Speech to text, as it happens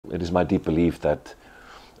It is my deep belief that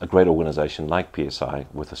a great organization like PSI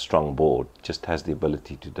with a strong board just has the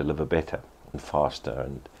ability to deliver better and faster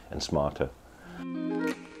and smarter.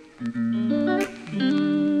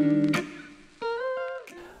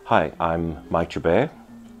 Hi, I'm Mike Joubert.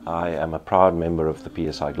 I am a proud member of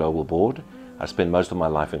the PSI Global Board. I spent most of my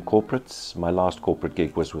life in corporates. My last corporate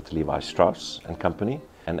gig was with Levi Strauss & Company.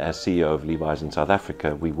 And as CEO of Levi's in South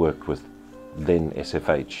Africa, we worked with then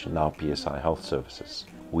SFH, now PSI Health Services.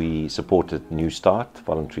 We supported New Start,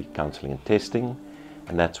 voluntary counselling and testing,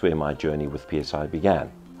 and that's where my journey with PSI began.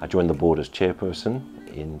 I joined the board as chairperson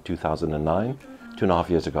in 2009. 2.5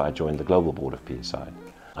 years ago, I joined the global board of PSI.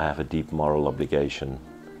 I have a deep moral obligation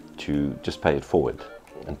to just pay it forward,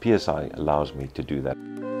 and PSI allows me to do that.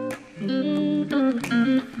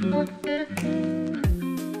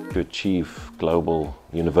 To achieve global,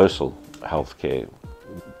 universal healthcare,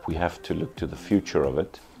 we have to look to the future of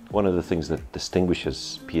it. One of the things that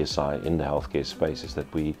distinguishes PSI in the healthcare space is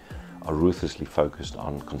that we are ruthlessly focused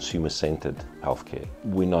on consumer-centered healthcare.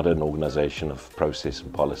 We're not an organization of process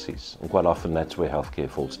and policies, and quite often that's where healthcare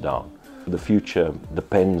falls down. The future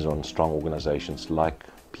depends on strong organizations like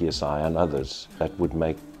PSI and others that would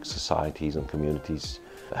make societies and communities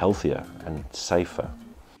healthier and safer.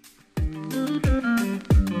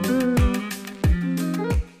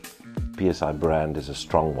 PSI brand is a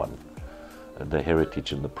strong one. The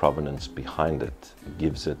heritage and the provenance behind it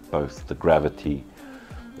gives it both the gravity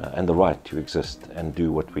and the right to exist and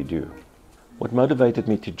do what we do. What motivated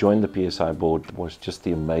me to join the PSI board was just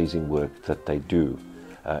the amazing work that they do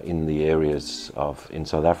in the areas of, in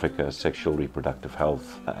South Africa, sexual reproductive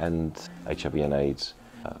health and HIV and AIDS.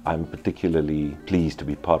 I'm particularly pleased to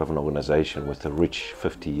be part of an organization with a rich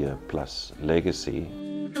 50-year plus legacy.